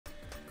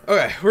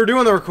Okay, we're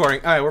doing the recording.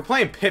 Alright, we're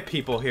playing Pit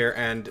People here,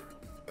 and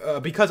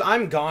because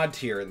I'm God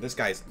tier, and this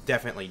guy's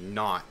definitely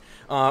not,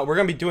 we're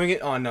going to be doing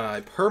it on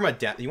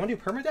permadeath. You want to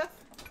do permadeath?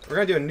 We're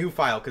going to do a new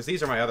file, because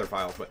these are my other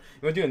files, but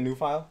you want to do a new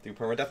file? Do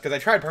permadeath? Because I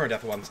tried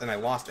permadeath once, and I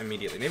lost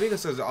immediately. Maybe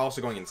this is also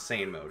going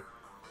insane mode.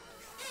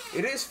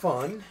 It is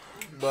fun,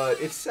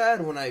 but it's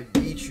sad when I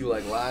beat you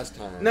like last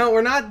time. No,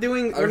 we're not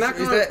doing, we're not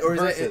going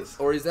versus.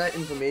 Or is that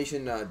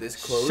information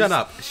disclosed? Shut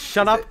up.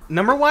 Shut up.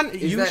 Number one,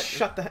 you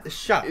shut the,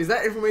 shut. Is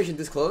that information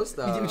disclosed?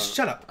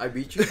 Shut up. I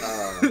beat you?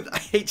 I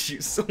hate you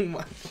so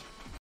much.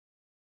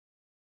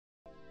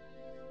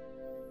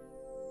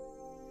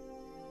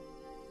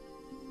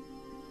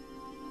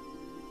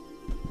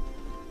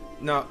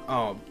 No,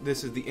 oh,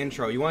 this is the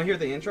intro. You want to hear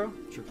the intro?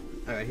 Sure.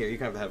 Alright, here, you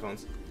can have the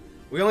headphones.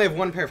 We only have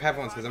one pair of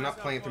headphones because I'm not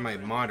playing through my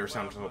monitor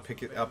sound, so I'll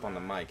pick it up on the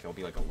mic. It'll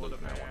be like a loop,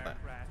 and I want that.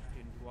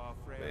 But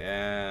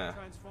yeah.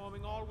 Oh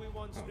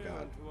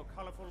god.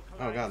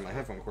 Oh god, my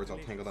headphone cord's all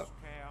tangled up.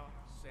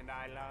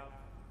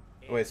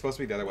 Oh wait, it's supposed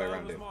to be the other way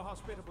around, dude.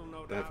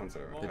 The headphones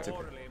are... It's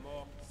okay.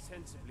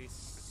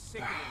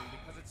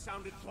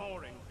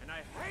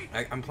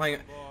 I'm playing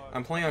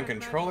on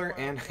controller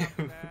and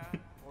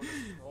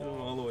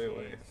all the way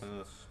away.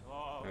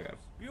 Okay.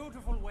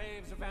 Beautiful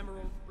waves of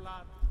emerald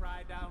blood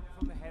cry down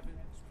from the heavens,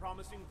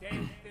 promising death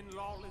in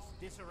lawless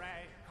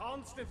disarray,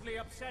 constantly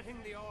upsetting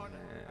the order.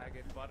 I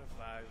get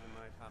butterflies in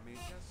my tummy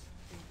just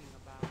thinking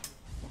about it.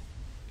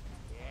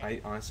 I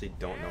honestly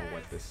don't know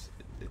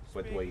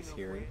what he's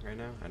hearing right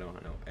now. I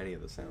don't know any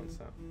of the sounds,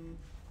 so.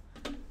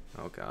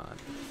 Oh god.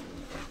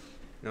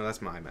 No,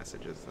 that's my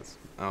messages. That's.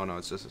 Oh no,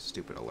 it's just a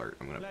stupid alert.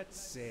 I'm gonna. Let's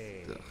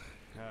see. Ugh.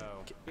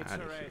 Oh, Get out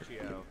of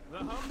here.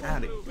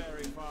 Out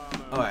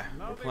Oh, yeah,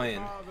 we're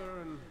playing.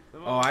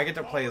 Oh, I get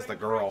to play as the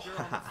girl.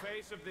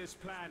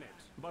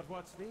 But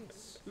what's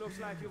this?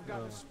 Looks like you've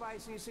got a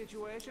spicy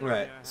situation.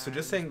 Right. So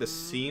just saying, this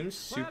seems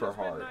super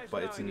hard,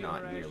 but it's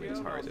not nearly as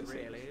hard as it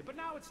seems. But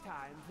now it's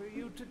time for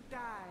you to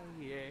die.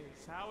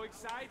 Yes. How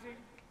exciting!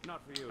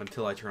 Not for you.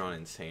 Until I turn on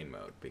insane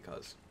mode,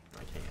 because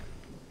I can.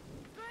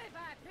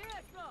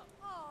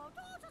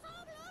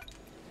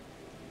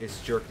 It's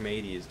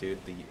Jerkmades, dude.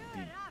 The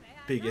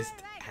biggest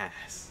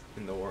ass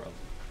in the world.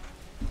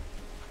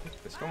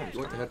 The storm's You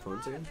want the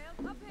headphones again?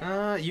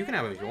 you can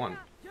have them if you want.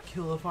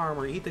 Kill the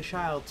farmer, eat the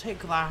child, take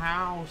the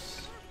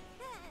house.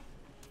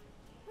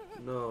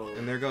 No.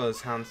 And there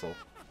goes Hansel.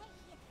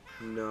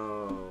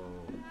 No.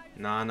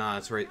 Nah,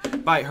 it's right.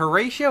 By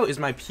Horatio is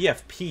my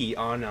PFP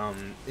on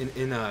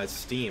in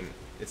Steam.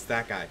 It's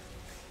that guy,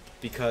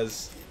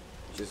 because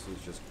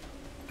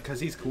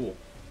he's cool.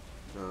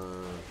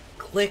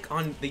 Click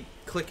on the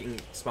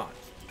clicking spot.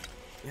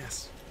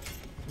 Yes.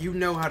 You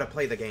know how to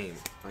play the game.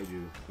 I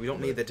do. We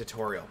don't need the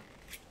tutorial.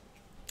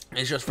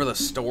 It's just for the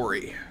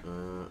story.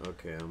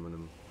 Okay,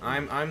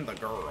 I'm the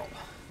girl.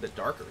 The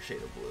darker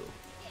shade of blue.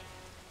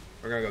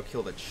 We're gonna go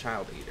kill the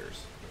child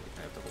eaters.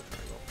 I have the whole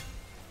triangle.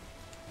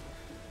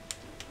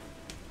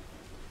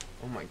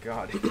 Oh my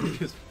god, you're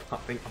just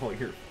popping all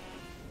your...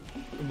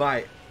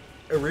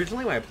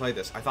 Originally when I played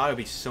this, I thought it would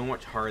be so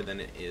much harder than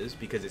it is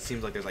because it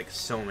seems like there's like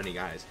so many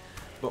guys.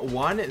 But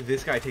one,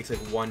 this guy takes like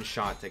one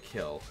shot to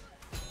kill.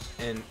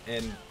 And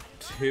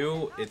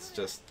two, it's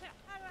the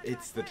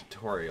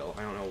tutorial.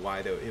 I don't know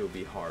why though it would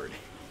be hard.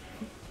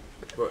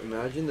 But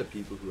imagine the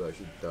people who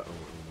actually die. Oh my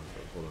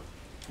god, hold on.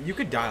 You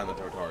could die on the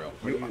tutorial.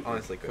 You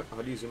honestly could.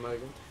 How do you zoom out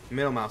again?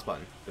 Middle mouse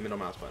button. The middle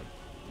mouse button.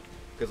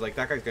 Because like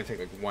that guy's gonna take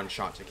like one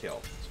shot to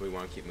kill. So we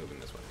want to keep moving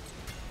this way.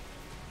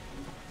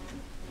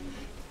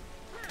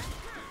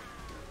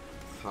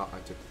 Ha, I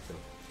took the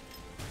kill.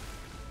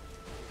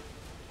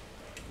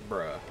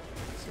 Bruh.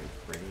 That's some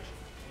cringe.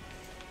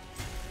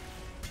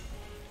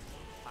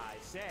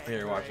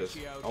 Here, watch this.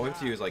 All we have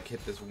to do is like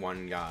hit this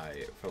one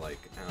guy for like,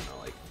 I don't know,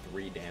 like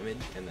 3 damage,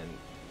 and then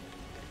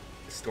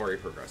the story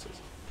progresses.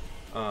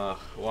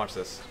 Watch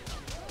this.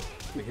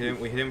 We hit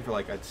him for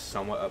like a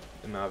somewhat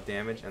amount of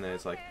damage, and then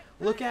it's like,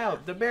 look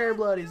out, the bear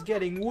blood is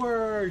getting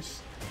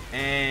worse!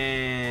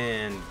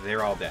 And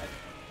they're all dead.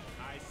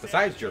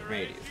 Besides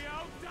Jerkmades.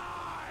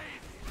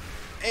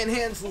 And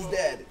Hansel's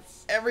dead!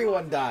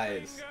 Everyone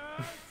dies!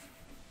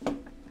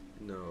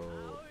 No.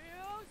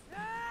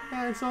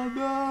 Hansel,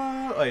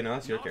 no! Oh, no,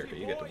 that's your character.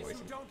 You get to voice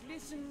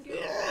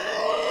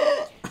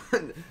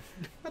him.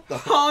 What the?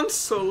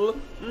 Hansel,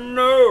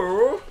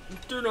 no!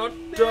 Do not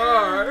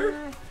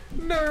die!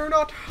 No,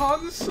 not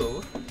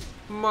Hansel!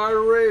 My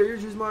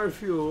rage is my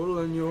fuel,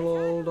 and you'll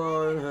all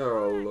die in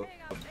hell.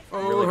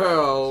 Oh Really bad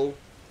hell!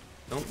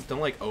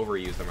 Don't like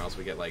overuse them, or else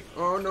we get like.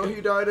 Oh no,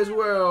 he died as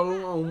well.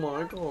 Oh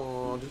my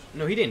god.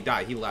 No, he didn't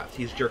die. He left.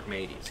 He's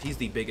Jerkmades. He's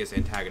the biggest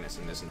antagonist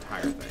in this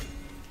entire thing.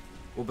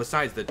 Well,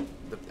 besides the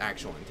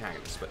actual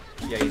antagonist, but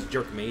yeah, he's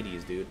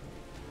Jerkmades, dude.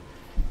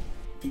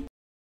 That's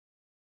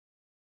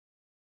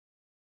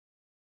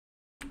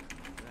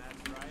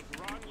right.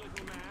 Run,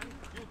 little man.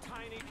 You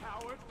tiny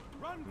coward.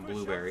 Run for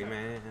Blueberry shelter.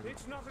 man.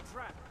 It's not a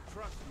trap.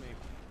 Trust me.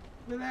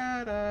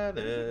 Da, da, da.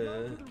 Go to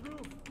the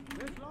roof.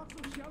 There's lots of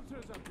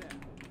shelters up there.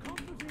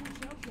 Comforting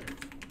shelters.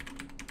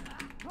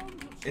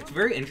 It's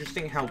very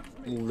interesting how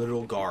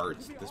little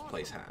guards this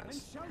place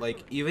has.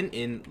 Like, even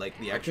in, like,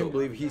 the I actual... can't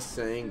believe he's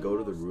saying go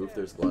to the roof,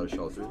 there's a lot of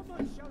shelter.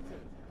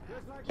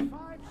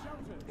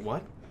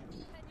 What?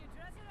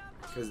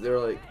 Because they're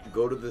like,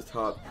 go to the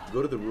top,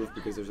 go to the roof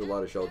because there's a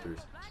lot of shelters.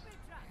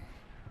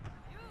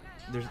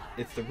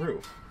 It's the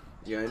roof.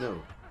 Yeah, I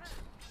know.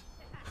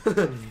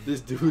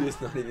 This dude is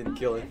not even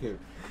killing him.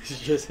 He's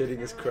just hitting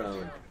his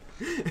crown.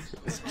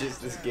 It's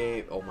just this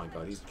game. Oh my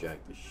god, he's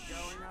jacked as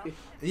shit.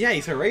 Yeah,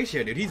 he's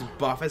Horatio, dude. He's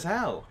buff as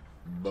hell.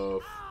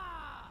 Buff.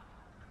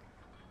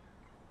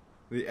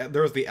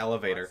 There was the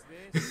elevator.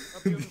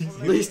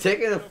 He's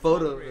taking a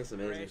photo. That's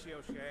amazing.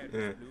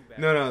 Yeah.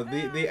 No,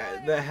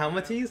 the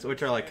Helmeties,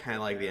 which are like kind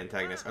of like the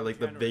antagonists, are like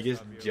the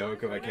biggest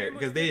joke of a character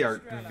because they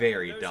are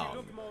very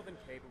dumb.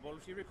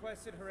 She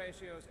requested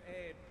Horatio's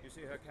aid. You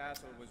see, her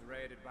castle was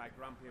raided by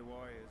grumpy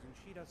warriors, and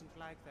she doesn't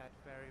like that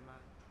very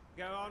much.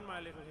 Go on, my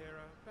little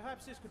hero.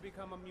 Perhaps this could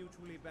become a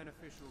mutually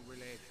beneficial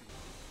relation.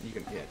 You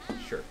can, yeah,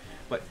 sure.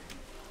 But,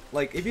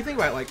 like, if you think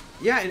about it, like,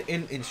 yeah,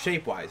 in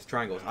shape-wise,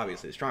 triangle is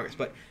obviously the strongest.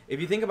 But if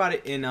you think about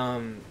it in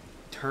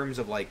terms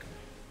of, like,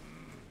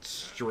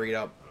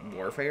 straight-up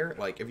warfare,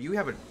 like, if you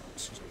have a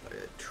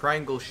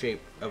triangle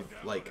shape of,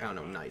 like, I don't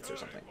know, knights or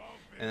something,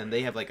 and then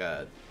they have, like,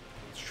 a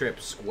strip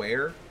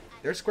square,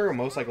 their square will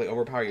most likely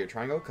overpower your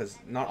triangle because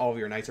not all of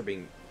your knights are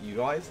being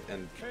utilized,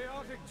 and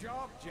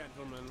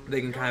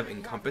they can kind of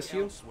encompass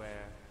you.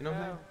 You know what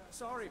I'm saying?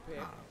 Sorry,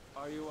 Pip.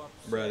 Are you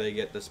upset? Bruh, they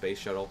get the space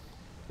shuttle.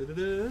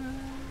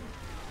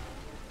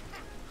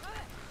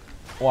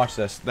 Watch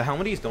this. The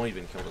Helmeties don't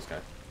even kill this guy.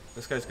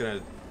 This guy's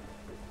gonna...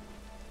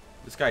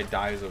 This guy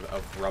dies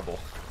of rubble.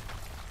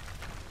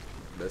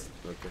 That's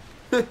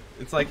okay.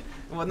 It's like...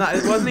 Well, not,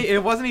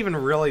 it wasn't even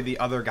really the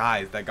other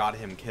guys that got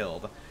him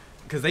killed.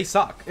 Because they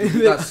suck.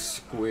 He got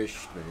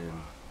squished,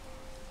 man.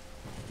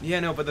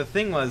 Yeah, no, but the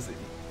thing was...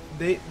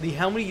 the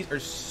Helmeties are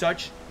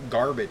such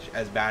garbage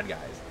as bad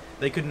guys.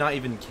 They could not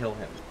even kill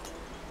him.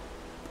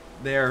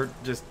 They're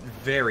just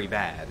very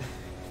bad.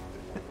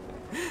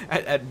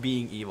 at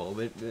being evil.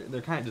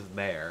 They're kind of just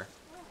there.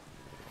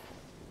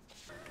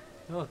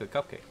 Oh, look, a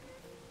cupcake.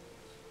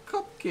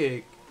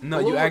 Cupcake? No,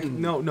 you act...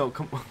 No,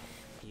 come on.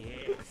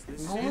 Yes,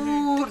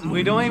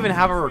 we don't even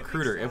have a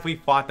recruiter. If we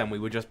fought them, we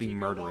would just be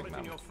murdering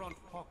them.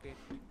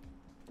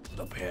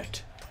 The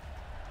pit.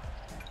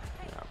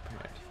 Yeah,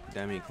 pit.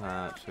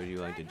 Demi-claps, would you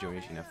like to join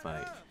us in a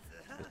fight?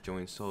 Let's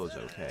join souls,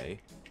 okay?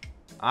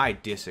 I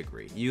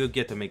disagree. You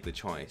get to make the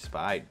choice, but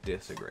I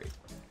disagree.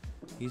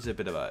 He's a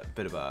bit of a...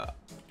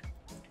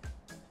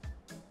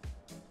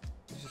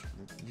 He's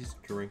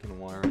just drinking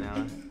water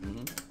now.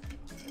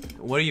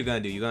 What are you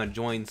gonna do? You gonna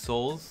join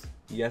souls?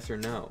 Yes or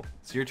no?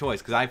 It's your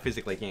choice, because I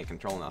physically can't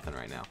control nothing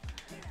right now.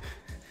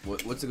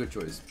 What's a good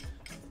choice?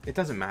 It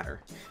doesn't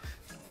matter.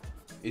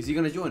 Is he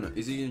gonna join?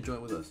 Is he gonna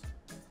join with us?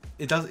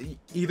 It does.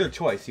 Either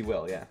choice, he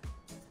will. Yeah.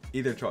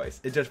 Either choice.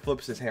 It just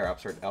flips his hair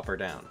up or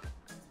down.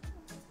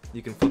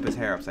 You can flip his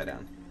hair upside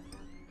down.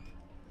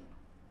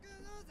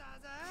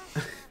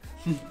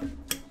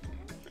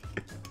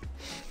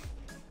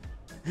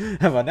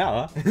 How about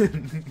now, huh?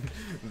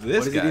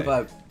 This what guy. If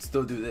I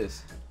still do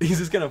this? He's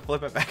just gonna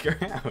flip it back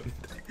around.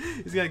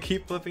 He's gonna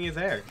keep flipping his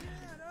hair.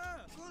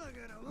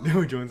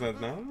 No, joins us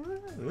now.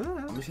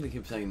 I'm just gonna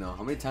keep saying no.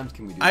 How many times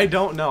can we do I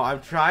don't know.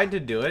 I've tried to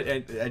do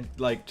it, and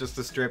like just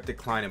to strip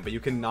decline him, but you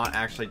cannot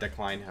actually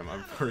decline him.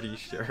 I'm pretty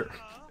sure.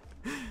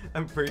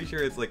 I'm pretty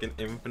sure it's like an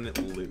infinite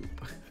loop.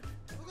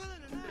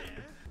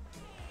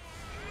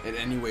 It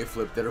anyway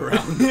flipped it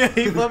around. Yeah,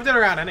 he flipped it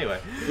around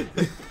anyway.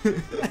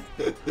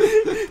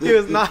 He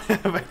was not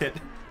having it.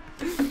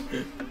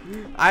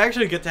 I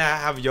actually get to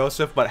have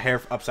Yosef, but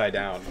hair upside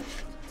down.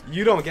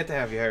 You don't get to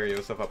have your hair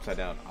Yosef upside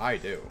down. I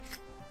do.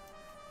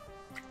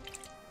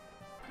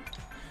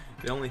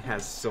 It only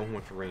has so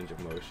much range of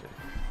motion.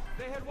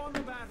 They had won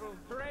the battle.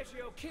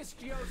 Horatio kissed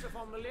Joseph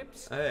on the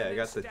lips. Hey, I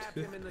got the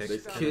toothpick. They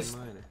kissed.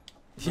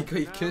 He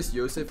kissed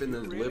Joseph in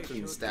the lips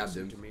and stabbed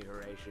him.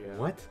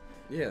 What?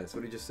 Yeah, that's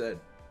what he just said.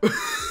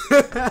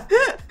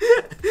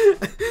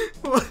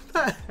 What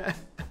the heck?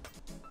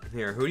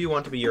 Here, who do you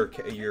want to be your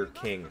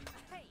king?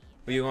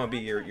 Who do you want to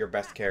be your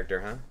best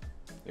character, huh?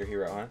 Your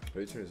hero, huh?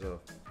 Wait, turn this off.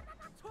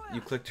 You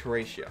clicked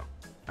Horatio.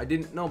 I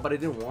didn't. No, but I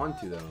didn't want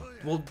to though.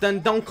 Well, then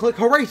don't click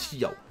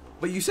Horatio.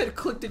 But you said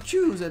click to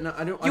choose, and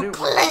I don't. You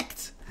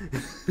clicked.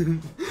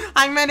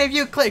 I meant if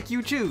you click,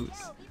 you choose.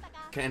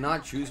 Can I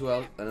not choose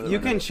well? You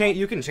can change.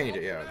 You can change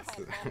it. Yeah.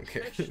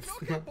 Okay.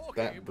 It's not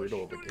that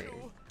brutal of a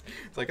game.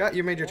 It's like,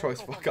 you made your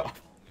choice. Fuck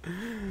off.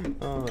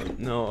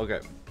 No.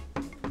 Okay.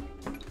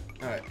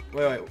 Alright,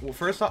 wait. Well,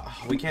 first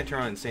off, we can't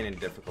turn on insane and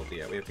difficulty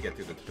yet. We have to get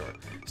through the tutorial.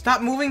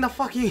 Stop moving the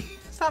fucking...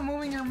 Stop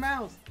moving your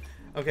mouse.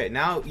 Okay,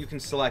 now you can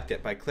select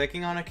it by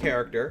clicking on a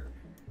character,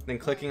 then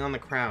clicking on the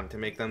crown to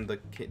make them the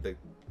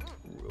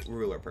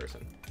ruler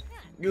person.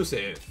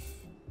 Yosef.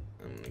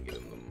 I'm gonna give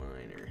them the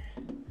minor.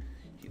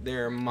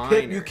 They're minor.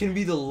 You can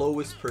be the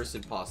lowest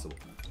person possible.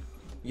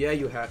 Yeah,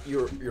 you're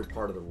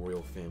part of the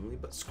royal family,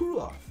 but screw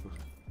off.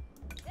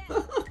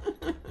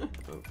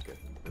 Okay.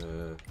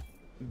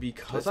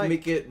 Because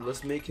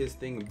let's make his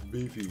thing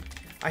beefy.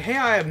 I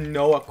have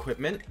no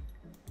equipment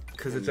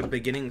because it's a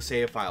beginning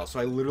save file, so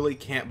I literally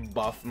can't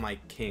buff my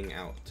king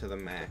out to the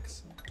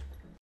max.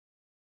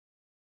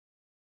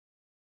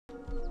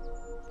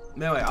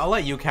 Anyway, I'll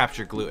let you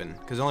capture Gluten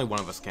because only one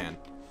of us can,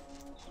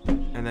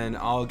 and then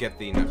I'll get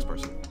the next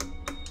person.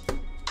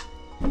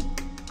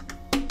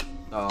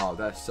 Oh,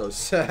 that's so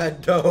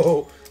sad.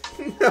 No,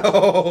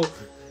 no,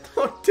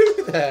 don't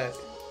do that.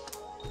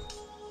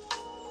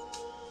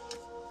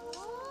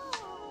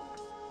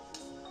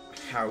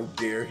 How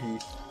dare he?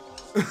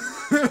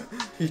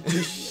 He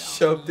just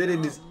shoved it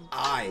in his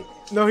eye.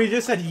 No, he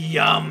just said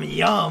yum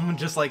yum,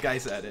 just like I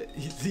said it.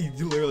 He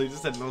literally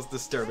just said the most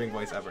disturbing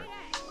voice ever.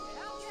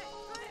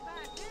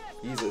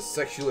 He's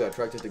sexually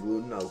attracted to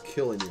gluten. I'll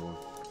kill anyone.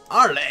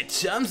 Alright,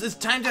 chums, it's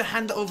time to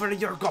hand over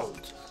your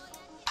gold.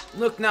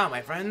 Look now,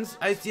 my friends,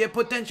 I see a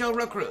potential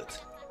recruit.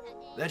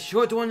 That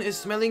short one is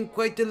smelling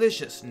quite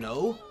delicious,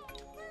 no?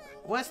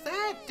 What's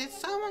that? Did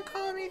someone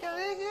call me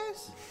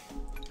delicious?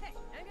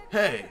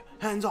 Hey,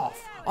 hands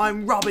off.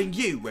 I'm robbing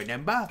you,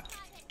 remember?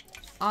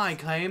 I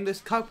claim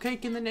this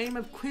cupcake in the name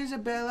of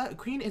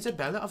Queen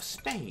Isabella of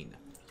Spain.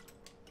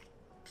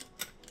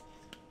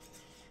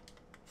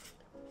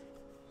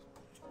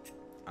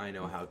 I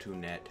know how to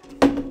net.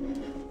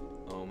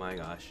 Oh my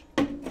gosh.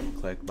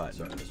 Click button.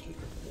 Sorry, that's just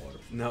water.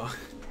 No.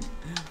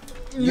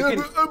 you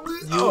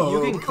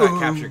can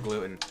capture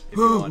Gluten if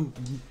you want.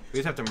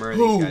 We just have to murder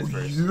these guys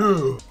first.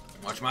 Yeah.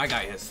 Watch, my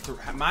guy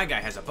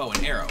has a bow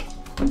and arrow.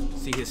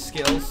 See his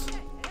skills?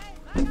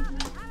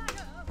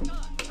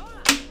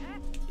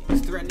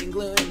 He's threatening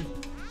Gluten.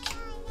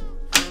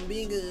 I'm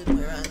being good.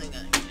 Where are the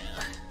guys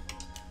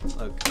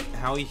now? Look,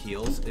 how he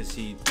heals is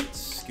he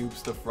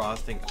scoops the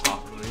frosting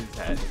off of his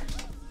head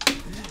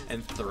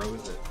and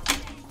throws it.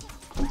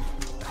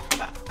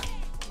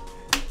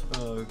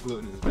 Oh,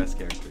 Gluten is best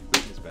character.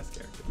 Gluten is best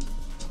character.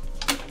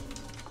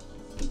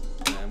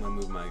 I'm gonna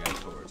move my guy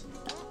forward.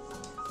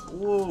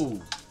 Whoa.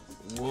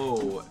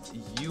 Whoa.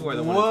 You are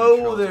the one who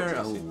controls there.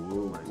 it.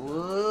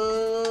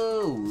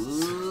 Whoa.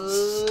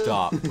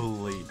 Stop,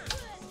 please.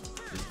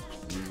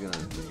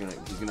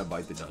 He's gonna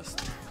bite the dust.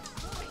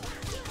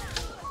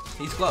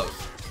 He's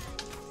close.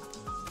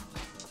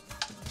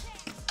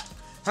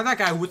 How that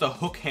guy with a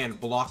hook hand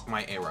blocked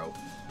my arrow?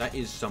 That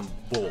is some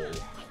bull.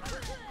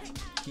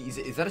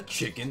 Is that a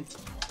chicken?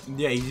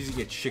 Yeah, he's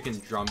using a chicken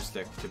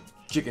drumstick to...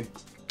 Chicken.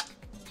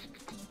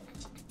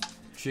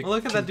 Well,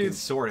 look at that dude's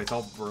sword. It's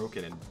all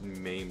broken and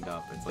maimed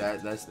up. It's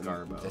like that's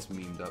garbo. That's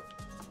memed up.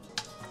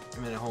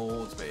 I'm in a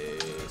hold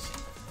space.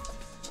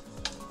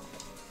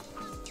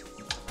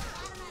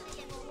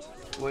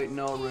 Wait,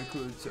 no,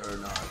 recruits are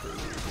not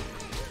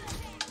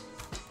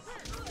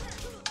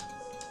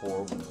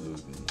horrible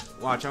gluten.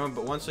 Watch,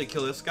 but once we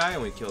kill this guy,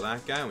 and we kill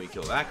that guy, and we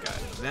kill that guy,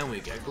 then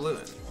we get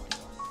Gluten.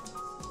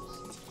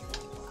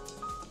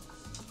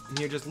 And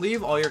here, just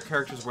leave all your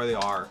characters where they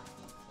are.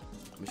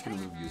 I'm just gonna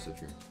move Yusuf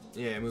here.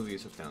 Yeah, move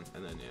Yusuf down,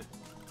 and then, yeah.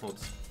 Hold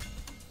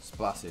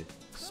Spase.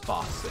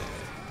 Spase.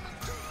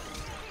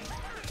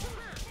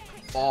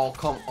 Oh,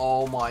 come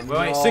on, my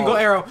Wait, single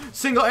arrow!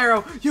 Single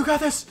arrow! You got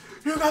this!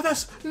 You got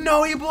this!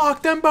 No, he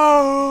blocked them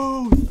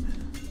both!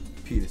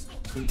 Penis.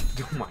 Oh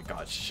my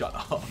god, shut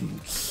up.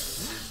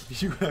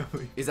 You have...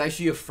 It's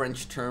actually a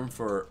French term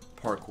for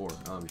parkour.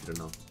 Oh, we should have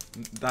known.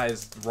 That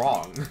is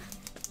wrong.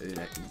 It's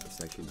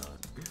actually not.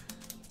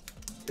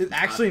 It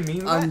actually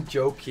means that? I'm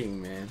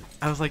joking, man.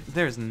 I was like,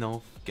 there's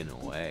no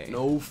fucking way.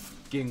 No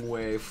fucking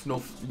way.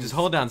 No. Just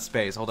hold down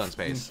space. Hold down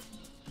space.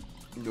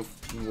 No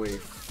fucking way.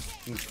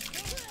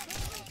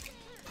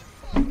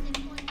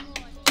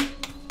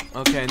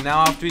 Okay,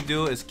 now all we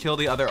do is kill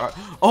the other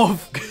Oh!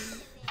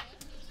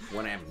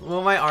 One ammo. One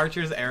of my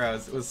archer's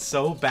arrows was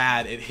so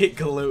bad, it hit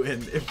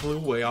Gluten. It flew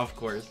way off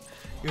course.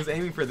 He was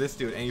aiming for this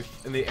dude, and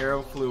the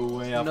arrow flew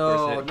way off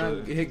course. No,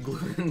 not hit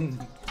Gluten.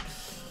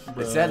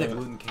 It's sad that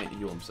Gluten can't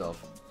heal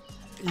himself.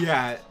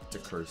 Yeah. It's a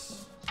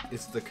curse.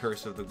 It's the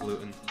curse of the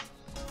Gluten.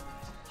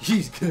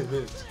 He's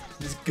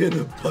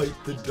gonna bite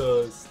the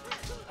dust.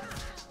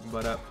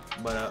 Butt up,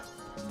 butt up,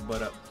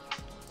 butt up.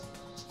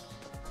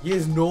 He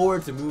has nowhere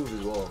to move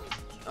as well.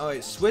 Oh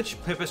wait, switch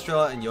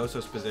Pipistrella and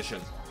Yosef's position.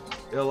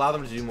 It'll allow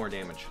them to do more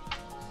damage.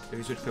 If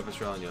you switch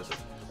Pipistrella and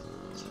Yosef.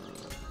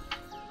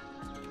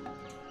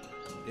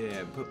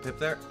 Yeah, put Pip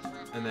there,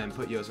 and then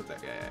put Yosef there.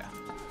 Yeah.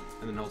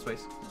 And then hold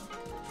space.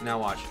 Now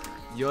watch.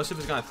 Yosef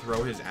is gonna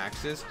throw his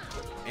axes,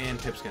 and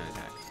Pip's gonna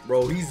attack.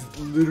 Bro, he's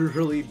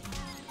literally...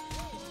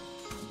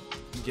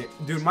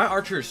 Dude, my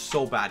archer is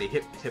so bad. He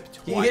hit Pip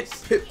twice. He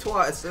hit Pip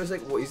twice. I was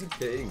like, what is he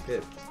hitting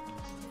Pip?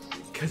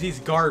 Cause he's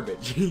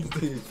garbage.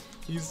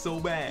 He's so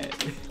bad.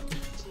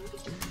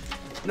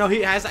 No,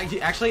 he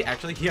actually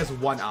he has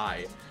one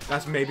eye.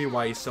 That's maybe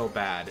why he's so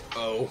bad.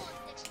 Oh.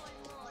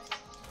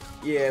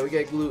 Yeah, we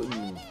got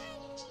Gluten.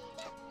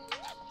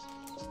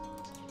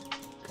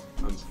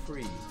 I'm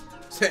free.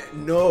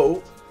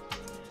 No.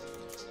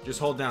 Just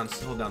hold down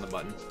the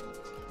button.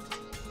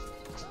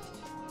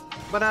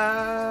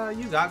 But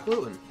you got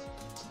Gluten.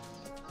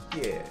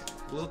 Yeah.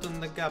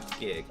 Gluten the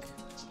cupcake.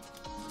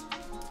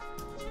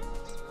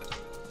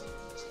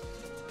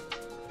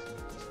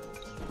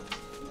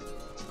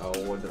 Oh,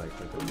 what did I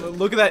click on?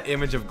 Look at that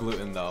image of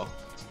gluten, though.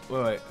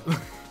 Wait.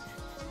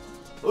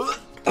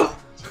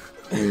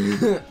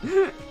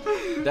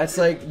 That's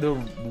like the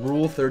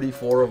rule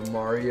 34 of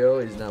Mario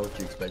is not what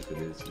you expect it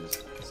is.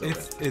 Just so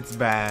It's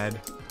bad.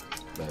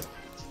 bad.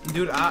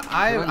 Dude,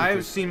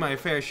 I've seen my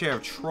fair share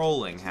of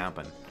trolling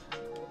happen.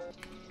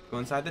 Go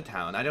inside the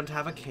town. I don't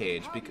have a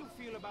cage because...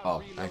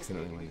 Oh,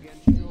 accidentally.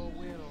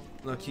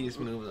 Look, he's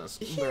moving us.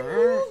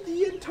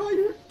 The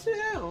entire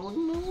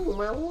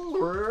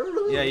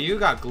town. Yeah, you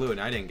got gluten.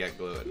 I didn't get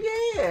gluten.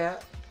 Yeah.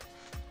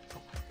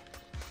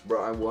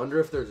 Bro, I wonder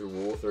if there's a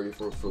rule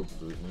 34 for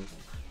gluten.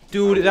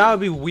 Dude, that would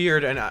be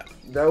weird, and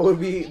That would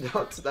be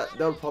that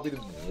would probably be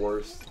the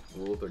worst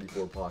rule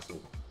 34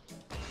 possible.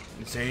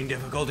 insane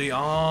difficulty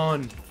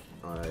on.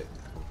 Alright.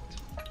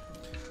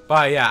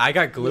 But yeah, I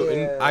got gluten.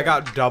 Yeah. I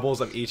got doubles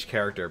of each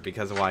character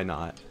because why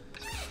not?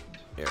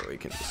 Here we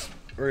can just.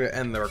 We're gonna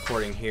end the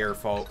recording here,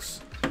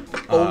 folks.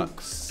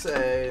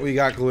 We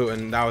got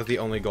gluten. That was the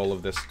only goal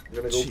of this. We're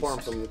gonna go farm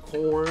some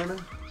corn.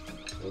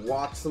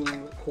 Watch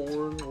some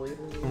corn later.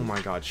 Oh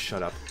my god,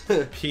 shut up.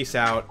 Peace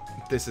out.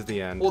 This is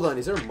the end. Hold on,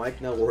 is our mic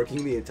not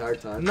working the entire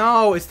time?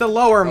 No, it's the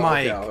lower Oh,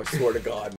 mic. okay, I swear to God.